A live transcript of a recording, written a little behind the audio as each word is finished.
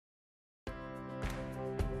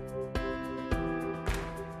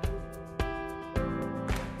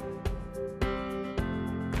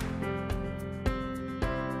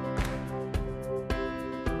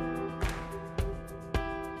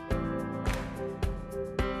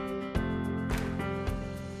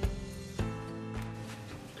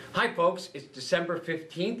Hi folks, it's December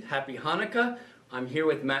 15th. Happy Hanukkah. I'm here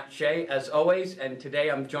with Matt Shea as always, and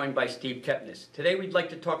today I'm joined by Steve Kepnes. Today we'd like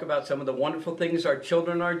to talk about some of the wonderful things our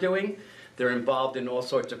children are doing. They're involved in all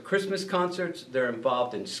sorts of Christmas concerts. They're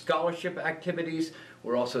involved in scholarship activities.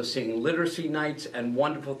 We're also seeing literacy nights and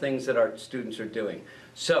wonderful things that our students are doing.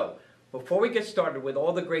 So, before we get started with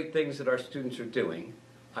all the great things that our students are doing,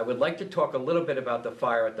 I would like to talk a little bit about the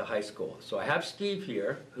fire at the high school. So I have Steve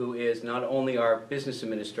here, who is not only our business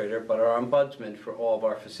administrator, but our ombudsman for all of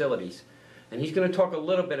our facilities. And he's going to talk a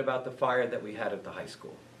little bit about the fire that we had at the high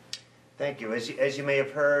school. Thank you. As you may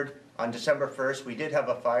have heard, on December 1st, we did have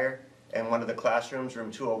a fire in one of the classrooms, room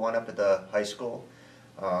 201 up at the high school.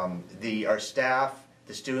 Our staff,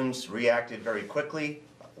 the students reacted very quickly.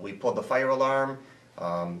 We pulled the fire alarm,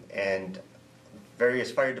 and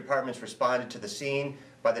various fire departments responded to the scene.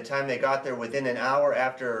 By the time they got there, within an hour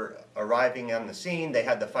after arriving on the scene, they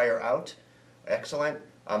had the fire out. Excellent.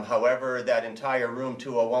 However, that entire room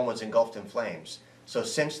 201 was engulfed in flames. So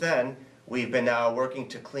since then, we've been now working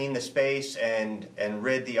to clean the space and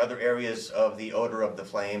rid the other areas of the odor of the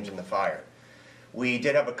flames and the fire. We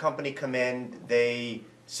did have a company come in. They,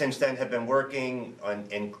 since then, have been working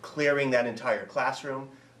in clearing that entire classroom.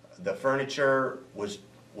 The furniture was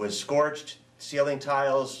scorched. Ceiling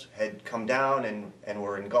tiles had come down and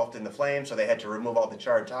were engulfed in the flames, so they had to remove all the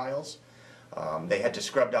charred tiles. They had to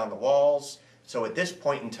scrub down the walls. So at this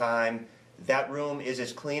point in time, that room is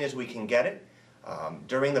as clean as we can get it.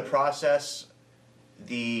 During the process,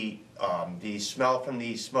 the smell from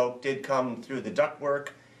the smoke did come through the ductwork,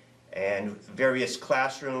 and various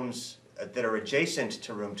classrooms that are adjacent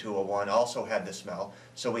to room 201 also had the smell,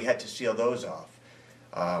 so we had to seal those off.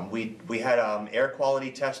 We had air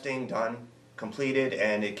quality testing done, completed,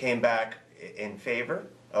 and it came back in favor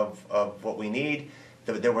of what we need.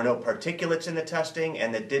 There were no particulates in the testing,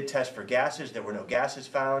 and it did test for gases. There were no gases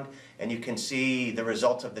found, and you can see the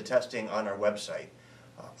results of the testing on our website.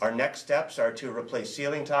 Our next steps are to replace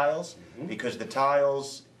ceiling tiles, because the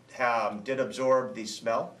tiles did absorb the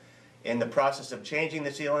smell. In the process of changing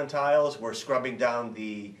the ceiling tiles, we're scrubbing down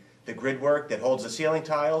the grid work that holds the ceiling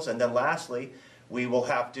tiles, and then lastly, we will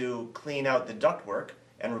have to clean out the ductwork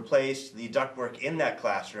and replace the ductwork in that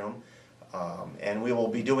classroom. And we will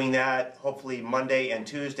be doing that hopefully Monday and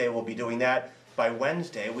Tuesday. We'll be doing that. By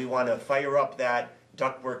Wednesday, we want to fire up that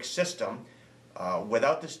ductwork system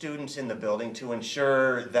without the students in the building to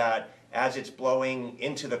ensure that as it's blowing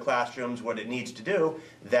into the classrooms what it needs to do,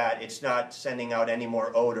 that it's not sending out any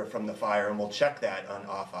more odor from the fire, and we'll check that on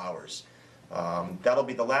off hours. That'll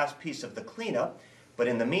be the last piece of the cleanup, but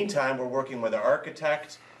in the meantime, we're working with our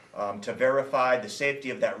architect to verify the safety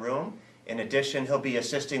of that room. In addition, he'll be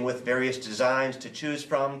assisting with various designs to choose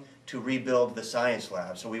from to rebuild the science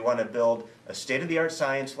lab. So we want to build a state-of-the-art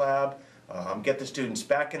science lab, get the students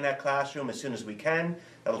back in that classroom as soon as we can.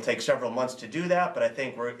 That'll take several months to do that, but I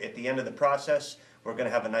think we're at the end of the process, we're going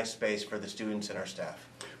to have a nice space for the students and our staff.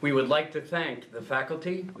 We would like to thank the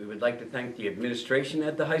faculty. We would like to thank the administration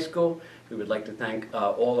at the high school. We would like to thank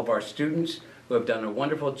all of our students who have done a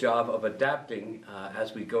wonderful job of adapting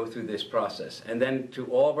as we go through this process. And then to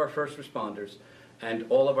all of our first responders and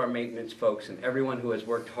all of our maintenance folks and everyone who has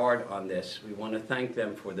worked hard on this, we want to thank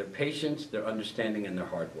them for their patience, their understanding, and their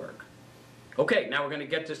hard work. Okay, now we're going to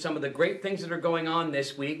get to some of the great things that are going on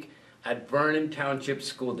this week at Vernon Township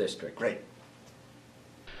School District. Great.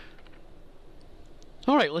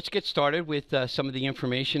 All right, let's get started with some of the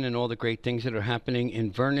information and all the great things that are happening in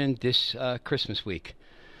Vernon this Christmas week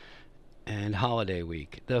and holiday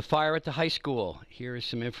week. The fire at the high school. Here is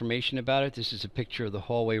some information about it. This is a picture of the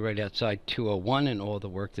hallway right outside 201 and all the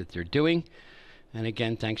work that they're doing. And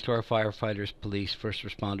again, thanks to our firefighters, police, first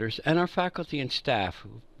responders, and our faculty and staff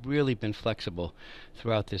who've really been flexible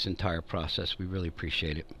throughout this entire process. We really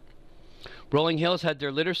appreciate it. Rolling Hills had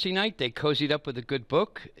their literacy night. They cozied up with a good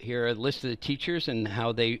book. Here are a list of the teachers and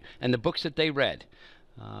the books that they read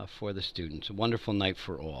for the students. A wonderful night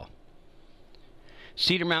for all.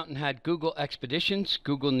 Cedar Mountain had Google Expeditions.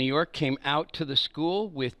 Google New York came out to the school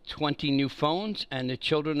with 20 new phones, and the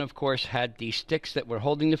children, of course, had the sticks that were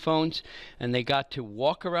holding the phones, and they got to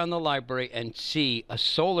walk around the library and see a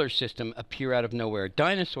solar system appear out of nowhere,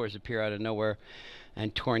 dinosaurs appear out of nowhere,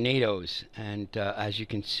 and tornadoes. And as you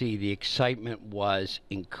can see, the excitement was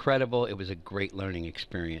incredible. It was a great learning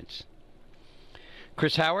experience.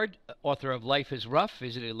 Chris Howard, author of Life is Rough,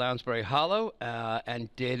 visited Lounsbury Hollow and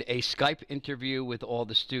did a Skype interview with all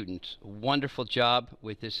the students. Wonderful job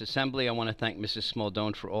with this assembly. I want to thank Mrs.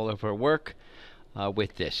 Smaldone for all of her work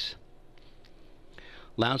with this.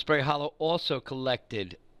 Lounsbury Hollow also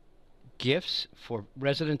collected gifts for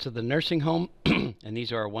residents of the nursing home, and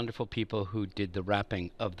these are our wonderful people who did the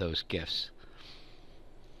wrapping of those gifts.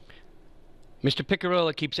 Mr.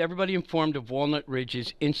 Picarola keeps everybody informed of Walnut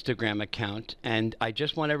Ridge's Instagram account, and I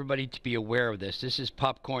just want everybody to be aware of this. This is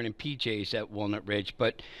Popcorn and PJs at Walnut Ridge,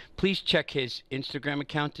 but please check his Instagram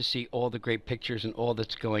account to see all the great pictures and all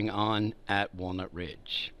that's going on at Walnut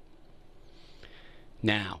Ridge.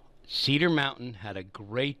 Now, Cedar Mountain had a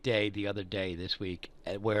great day the other day this week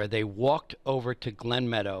where they walked over to Glen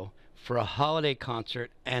Meadow for a holiday concert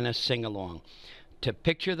and a sing-along. To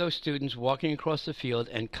picture those students walking across the field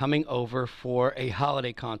and coming over for a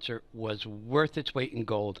holiday concert was worth its weight in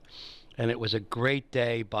gold, and it was a great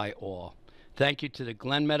day by all. Thank you to the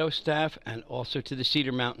Glen Meadow staff and also to the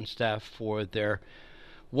Cedar Mountain staff for their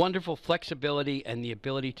wonderful flexibility and the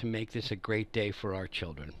ability to make this a great day for our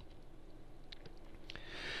children.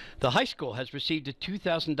 The high school has received a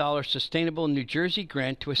 $2,000 Sustainable New Jersey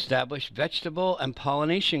grant to establish vegetable and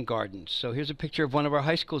pollination gardens. So here's a picture of one of our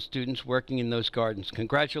high school students working in those gardens.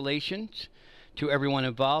 Congratulations to everyone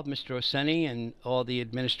involved, Mr. Oseni and all the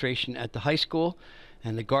administration at the high school,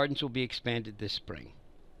 and the gardens will be expanded this spring.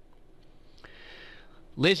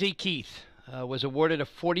 Lizzy Keith was awarded a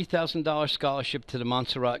 $40,000 scholarship to the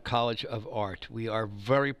Montserrat College of Art. We are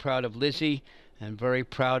very proud of Lizzy and very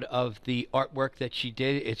proud of the artwork that she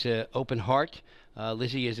did. It's an open heart.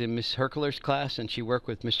 Lizzy is in Miss Herculer's class, and she worked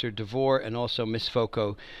with Mr. DeVore and also Miss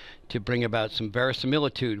Foco to bring about some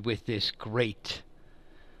verisimilitude with this great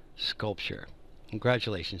sculpture.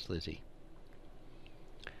 Congratulations, Lizzy.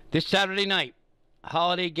 This Saturday night,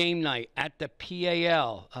 holiday game night at the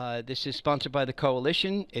PAL. This is sponsored by the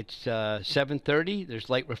Coalition. It's 7:30. There's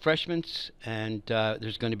light refreshments, and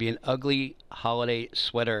there's going to be an ugly holiday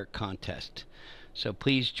sweater contest. So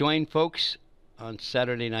please join folks on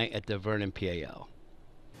Saturday night at the Vernon PAL.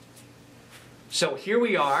 So here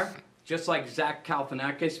we are, just like Zach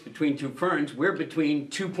Galifianakis between two ferns, we're between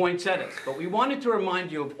 2 poinsettias. But we wanted to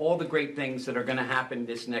remind you of all the great things that are going to happen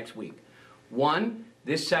this next week. One,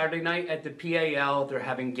 this Saturday night at the PAL, they're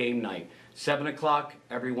having game night. 7 o'clock,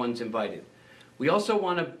 everyone's invited. We also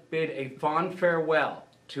want to bid a fond farewell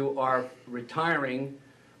to our retiring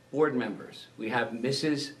board members. We have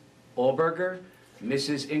Mrs. Allberger,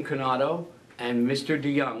 Mrs. Incarnato, and Mr.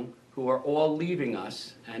 DeYoung, who are all leaving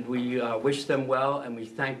us, and we wish them well and we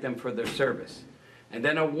thank them for their service. And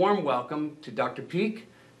then a warm welcome to Dr. Peak,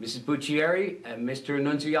 Mrs. Buccieri, and Mr.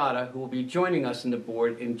 Annunziata, who will be joining us on the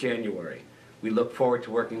board in January. We look forward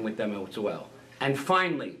to working with them as well. And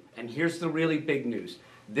finally, and here's the really big news,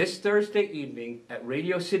 this Thursday evening at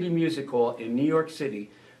Radio City Music Hall in New York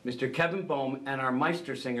City, Mr. Kevin Bohm and our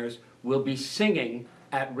Meister singers will be singing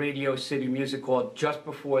at Radio City Music Hall just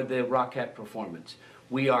before the Rockette performance.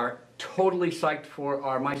 We are totally psyched for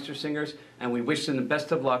our Meister singers, and we wish them the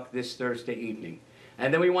best of luck this Thursday evening.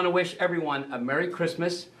 And then we want to wish everyone a Merry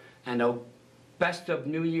Christmas and a best of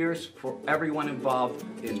New Year's for everyone involved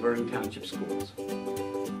in Vernon Township Schools.